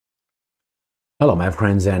Hello my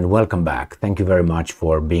friends and welcome back. Thank you very much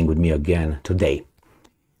for being with me again today.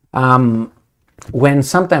 When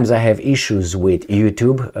sometimes I have issues with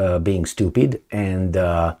YouTube being stupid and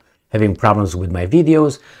having problems with my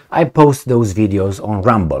videos, I post those videos on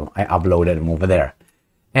Rumble. I uploaded them over there.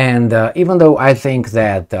 And even though I think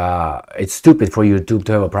that it's stupid for YouTube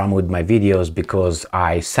to have a problem with my videos because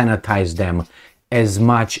I sanitize them as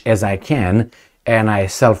much as I can, and I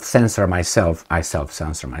self-censor myself as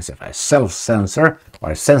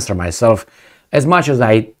much as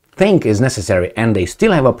I think is necessary, and they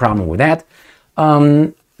still have a problem with that.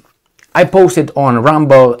 I post it on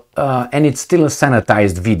Rumble and it's still a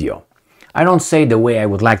sanitized video. I don't say the way I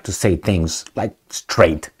would like to say things, like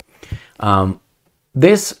straight.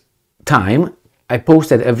 This time I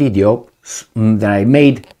posted a video that I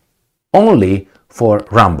made only for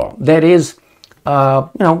Rumble. That is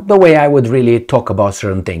the way I would really talk about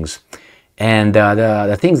certain things. And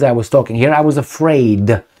the things that I was talking here, I was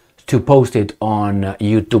afraid to post it on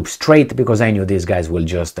YouTube straight because I knew these guys will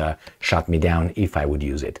just shut me down if I would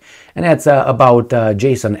use it. And that's about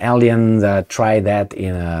Jason Aldean, Try That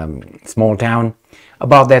in a Small Town,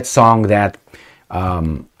 about that song that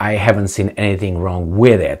I haven't seen anything wrong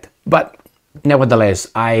with it. But nevertheless,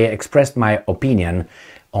 I expressed my opinion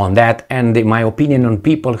on that, and my opinion on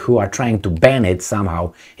people who are trying to ban it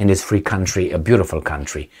somehow in this free country, a beautiful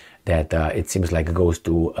country that it seems like goes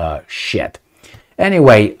to shit.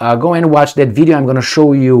 Anyway, go and watch that video. I'm going to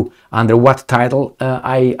show you under what title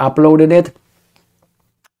I uploaded it.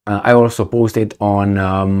 I also posted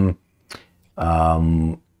on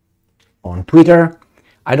Twitter.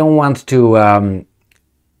 I don't want to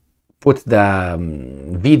put the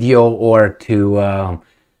video or to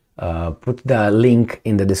put the link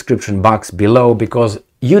in the description box below because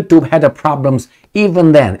YouTube had problems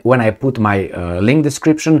even then when I put my link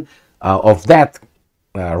description of that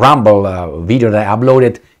Rumble video that I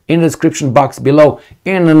uploaded in the description box below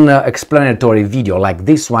in an explanatory video like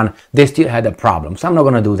this one. They still had a problem, so I'm not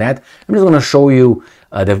going to do that. I'm just going to show you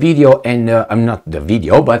the video, and I'm not the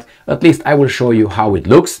video, but at least I will show you how it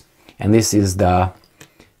looks. And this is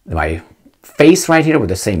my face right here with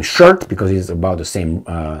the same shirt because it's about the same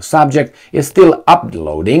subject. It's still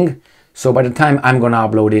uploading, so by the time I'm gonna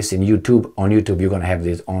upload this on YouTube, you're gonna have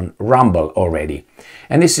this on Rumble already.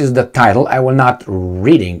 And this is the title. I will not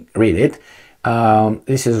read it.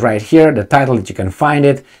 This is right here, the title that you can find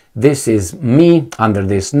it. This is me under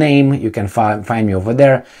this name. You can find me over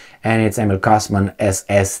there, and it's Emil Kosman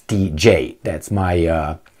SSTJ. That's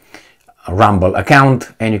my Rumble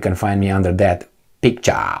account, and you can find me under that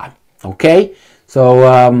picture. Okay, so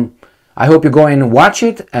I hope you go and watch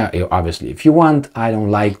it. Obviously, if you want. I don't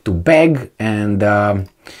like to beg, and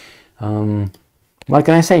what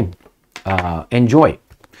can I say? Enjoy.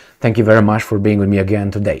 Thank you very much for being with me again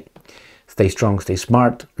today. Stay strong, stay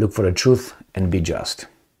smart, look for the truth, and be just.